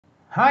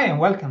Hi and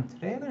welcome.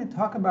 Today I'm going to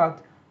talk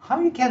about how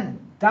you can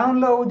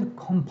download,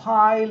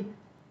 compile,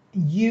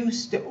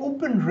 use the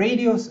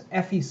OpenRadioss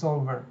FE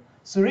solver.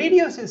 So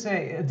Radios is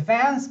an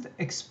advanced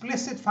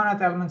explicit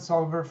finite element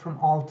solver from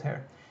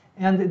Altair.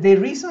 And they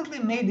recently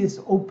made this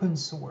open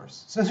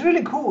source. So it's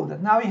really cool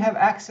that now you have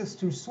access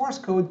to source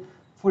code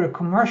for a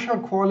commercial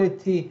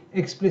quality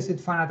explicit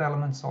finite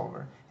element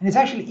solver. And it's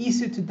actually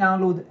easy to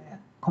download,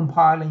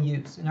 compile, and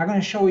use. And I'm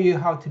going to show you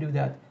how to do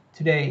that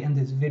today in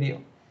this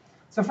video.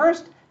 So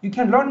first, you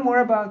can learn more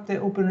about the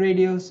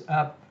OpenRadioss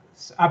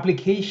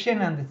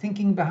application and the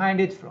thinking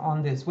behind it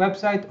on this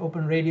website,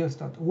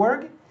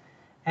 openradioss.org.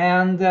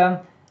 And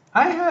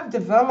I have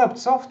developed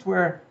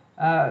software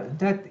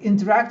that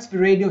interacts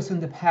with radios in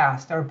the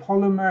past. Our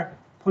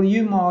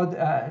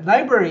PolyUmod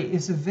library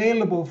is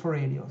available for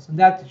radios, and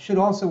that should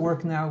also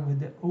work now with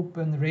the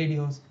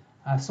OpenRadioss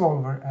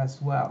solver as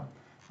well.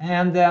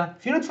 And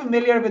if you're not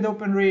familiar with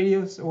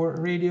OpenRadioss or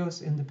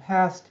radios in the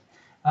past,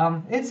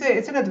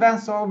 it's an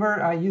advanced solver.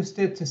 I used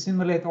it to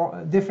simulate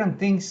different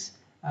things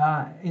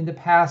in the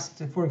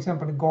past, for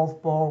example, a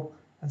golf ball,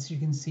 as you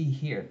can see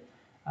here.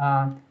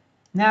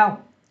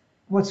 Now,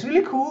 what's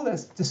really cool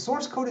is the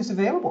source code is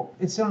available.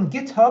 It's on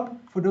GitHub.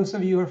 For those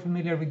of you who are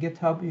familiar with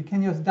GitHub, you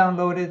can just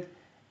download it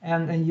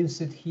and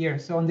use it here.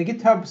 So on the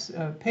GitHub's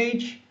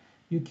page,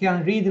 you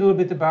can read a little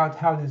bit about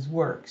how this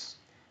works.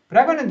 But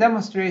I'm going to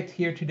demonstrate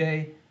here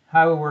today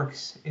how it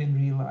works in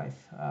real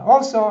life.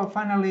 Also,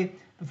 finally,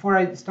 before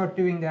I start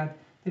doing that,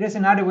 there is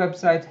another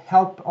website,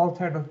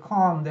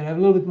 helpaltair.com, that have a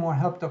little bit more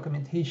help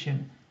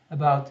documentation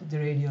about the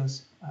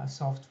Radioss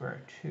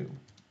software too.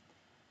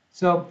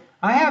 So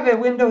I have a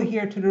window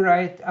here to the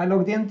right. I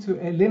logged into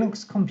a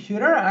Linux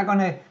computer. I'm going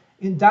to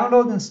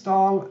download and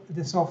install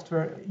the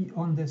software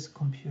on this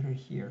computer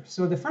here.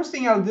 So the first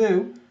thing I'll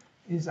do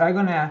is I'm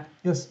going to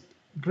just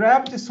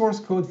grab the source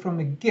code from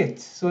a Git.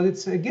 So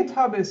it's a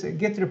GitHub is a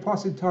Git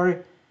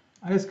repository.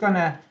 I'm just going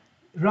to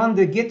run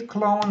the git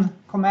clone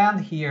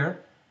command here,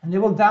 and it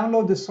will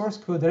download the source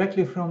code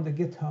directly from the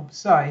GitHub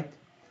site.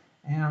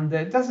 And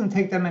it doesn't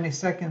take that many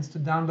seconds to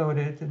download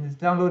it, and it's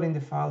downloading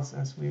the files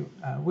as we're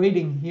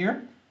waiting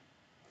here.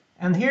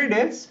 And here it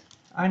is.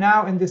 I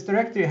now, in this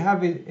directory,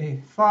 have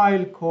a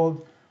file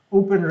called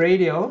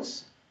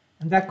OpenRadioss,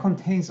 and that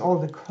contains all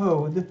the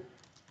code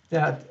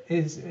that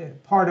is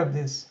part of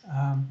this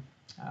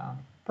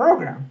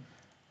program.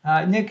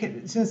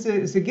 Since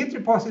it's a Git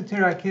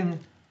repository, I can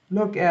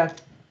look at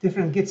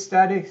different Git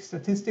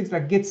statistics,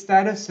 like Git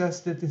status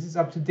says that this is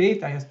up to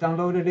date. I just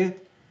downloaded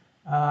it.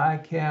 I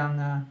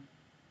can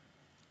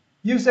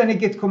use any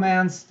Git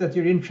commands that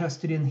you're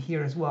interested in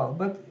here as well.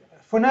 But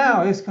for now,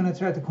 I'm just going to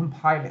try to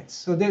compile it.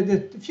 So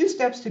the few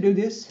steps to do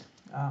this.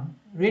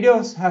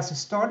 Radioss has a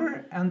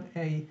starter and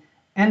an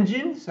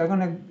engine. So I'm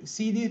going to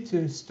cd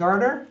to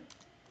starter.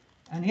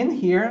 And in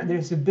here,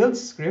 there's a build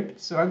script.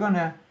 So I'm going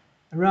to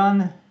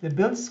run the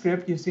build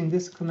script using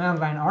this command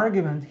line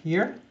argument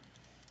here.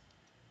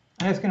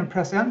 I'm just going to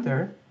press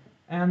enter.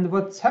 And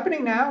what's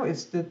happening now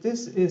is that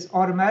this is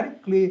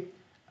automatically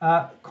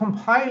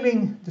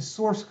compiling the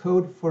source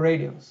code for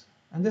Radioss.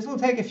 And this will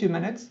take a few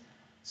minutes.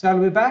 So I'll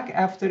be back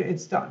after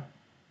it's done.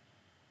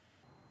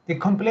 The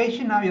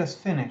compilation now just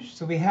finished.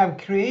 So we have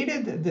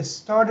created the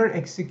starter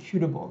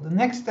executable. The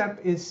next step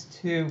is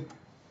to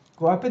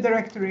go up a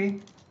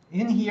directory.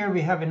 In here,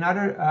 we have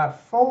another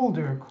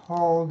folder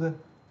called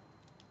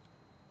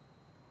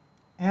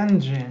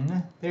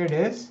engine. There it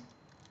is.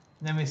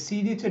 Then we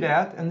cd to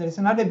that, and there's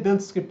another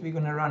build script we're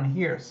going to run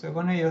here. So I'm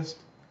going to just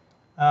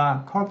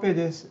copy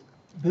this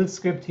build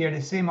script here, the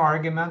same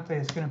argument. I'm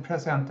just going to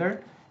press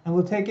enter, and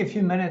we'll take a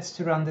few minutes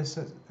to run this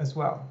as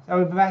well. I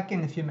will be back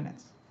in a few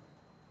minutes.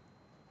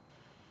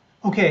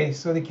 Okay,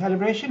 so the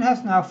calibration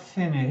has now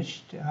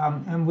finished,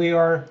 and we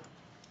are,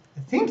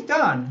 I think,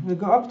 done. We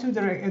go up to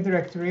the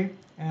directory,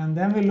 and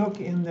then we look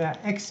in the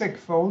exec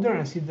folder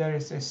and see there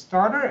is a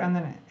starter and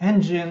an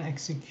engine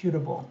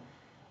executable.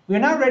 We're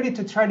now ready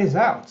to try this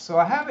out. So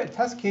I have a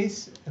test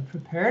case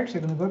prepared. So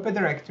I'm going to go up a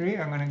directory.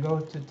 I'm going to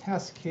go to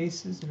test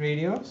cases,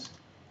 Radioss.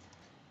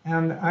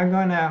 And I'm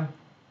going to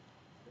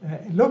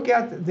look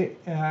at the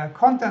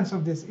contents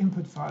of this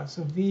input file.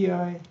 So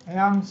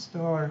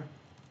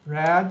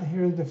vim*rad,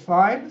 here are the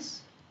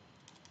files.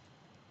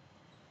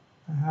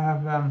 I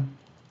have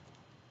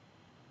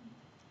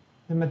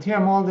the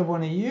material model I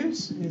want to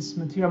use is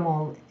material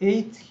model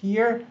 8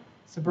 here.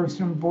 It's a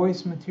Bergstrom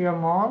Boyce material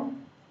model.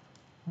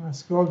 I'm going to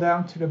scroll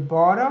down to the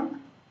bottom.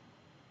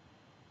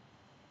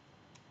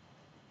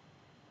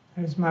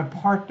 There's my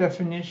part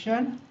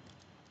definition.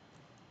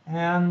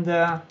 And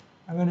I'm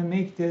going to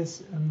make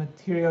this a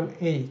material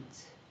 8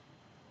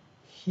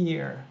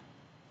 here.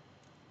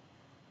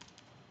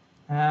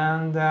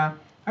 And I'm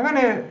going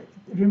to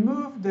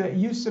remove the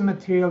user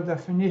material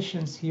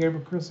definitions here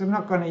because I'm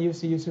not going to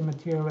use the user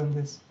material in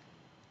this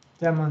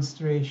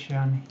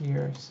demonstration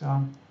here.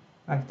 So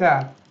like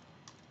that.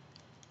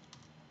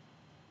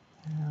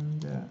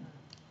 And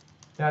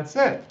that's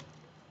it.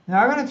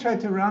 Now I'm going to try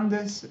to run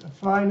this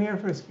file here.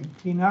 First,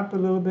 clean up a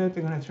little bit.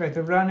 I'm going to try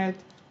to run it.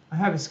 I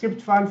have a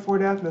script file for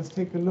that. Let's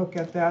take a look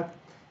at that.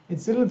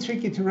 It's a little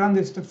tricky to run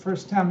this the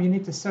first time. You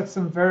need to set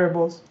some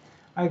variables.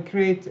 I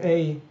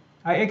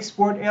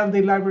export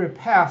LD library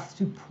path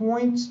to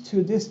point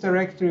to this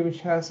directory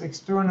which has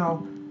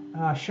external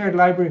shared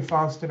library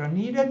files that are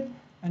needed.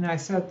 And I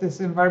set this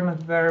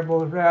environment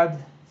variable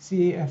rad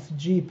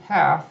cfg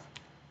path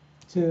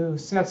to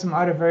set some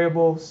other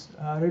variables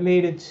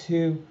related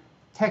to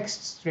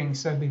text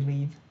strings, I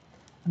believe.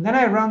 And then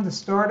I run the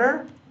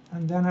starter,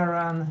 and then I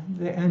run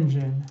the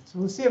engine. So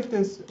we'll see if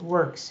this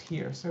works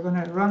here. So I'm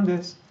going to run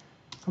this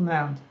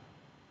command.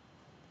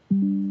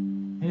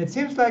 And it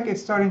seems like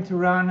it's starting to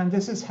run, and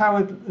this is how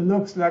it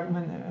looks like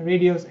when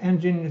Radioss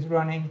engine is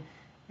running.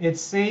 It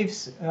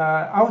saves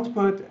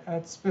output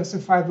at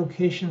specified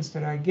locations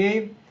that I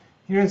gave.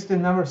 Here's the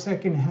number of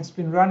seconds it has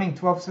been running,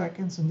 12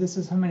 seconds, and this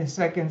is how many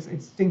seconds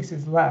it thinks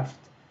is left.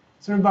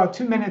 So about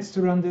 2 minutes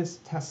to run this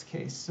test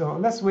case. So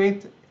let's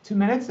wait 2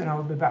 minutes and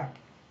I'll be back.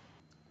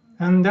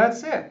 And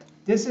that's it.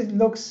 This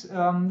looks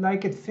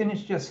like it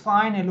finished just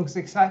fine. It looks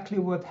exactly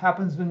what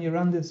happens when you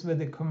run this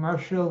with a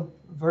commercial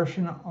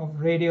version of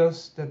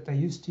Radioss that I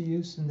used to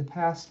use in the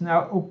past.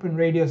 Now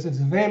OpenRadioss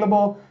is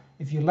available.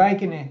 If you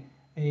like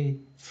a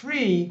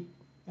free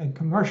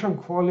commercial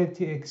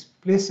quality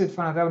explicit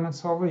finite element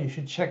solver, you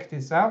should check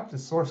this out. The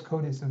source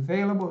code is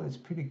available. It's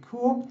pretty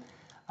cool.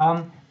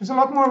 There's a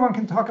lot more one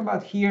can talk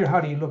about here. How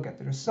do you look at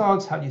the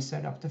results? How do you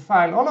set up the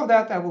file? All of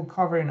that I will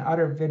cover in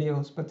other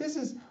videos. But this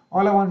is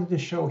all I wanted to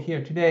show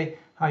here today,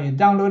 how you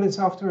download the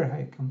software, how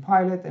you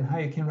compile it, and how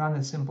you can run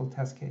a simple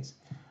test case.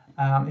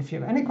 If you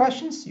have any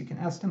questions, you can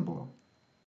ask them below.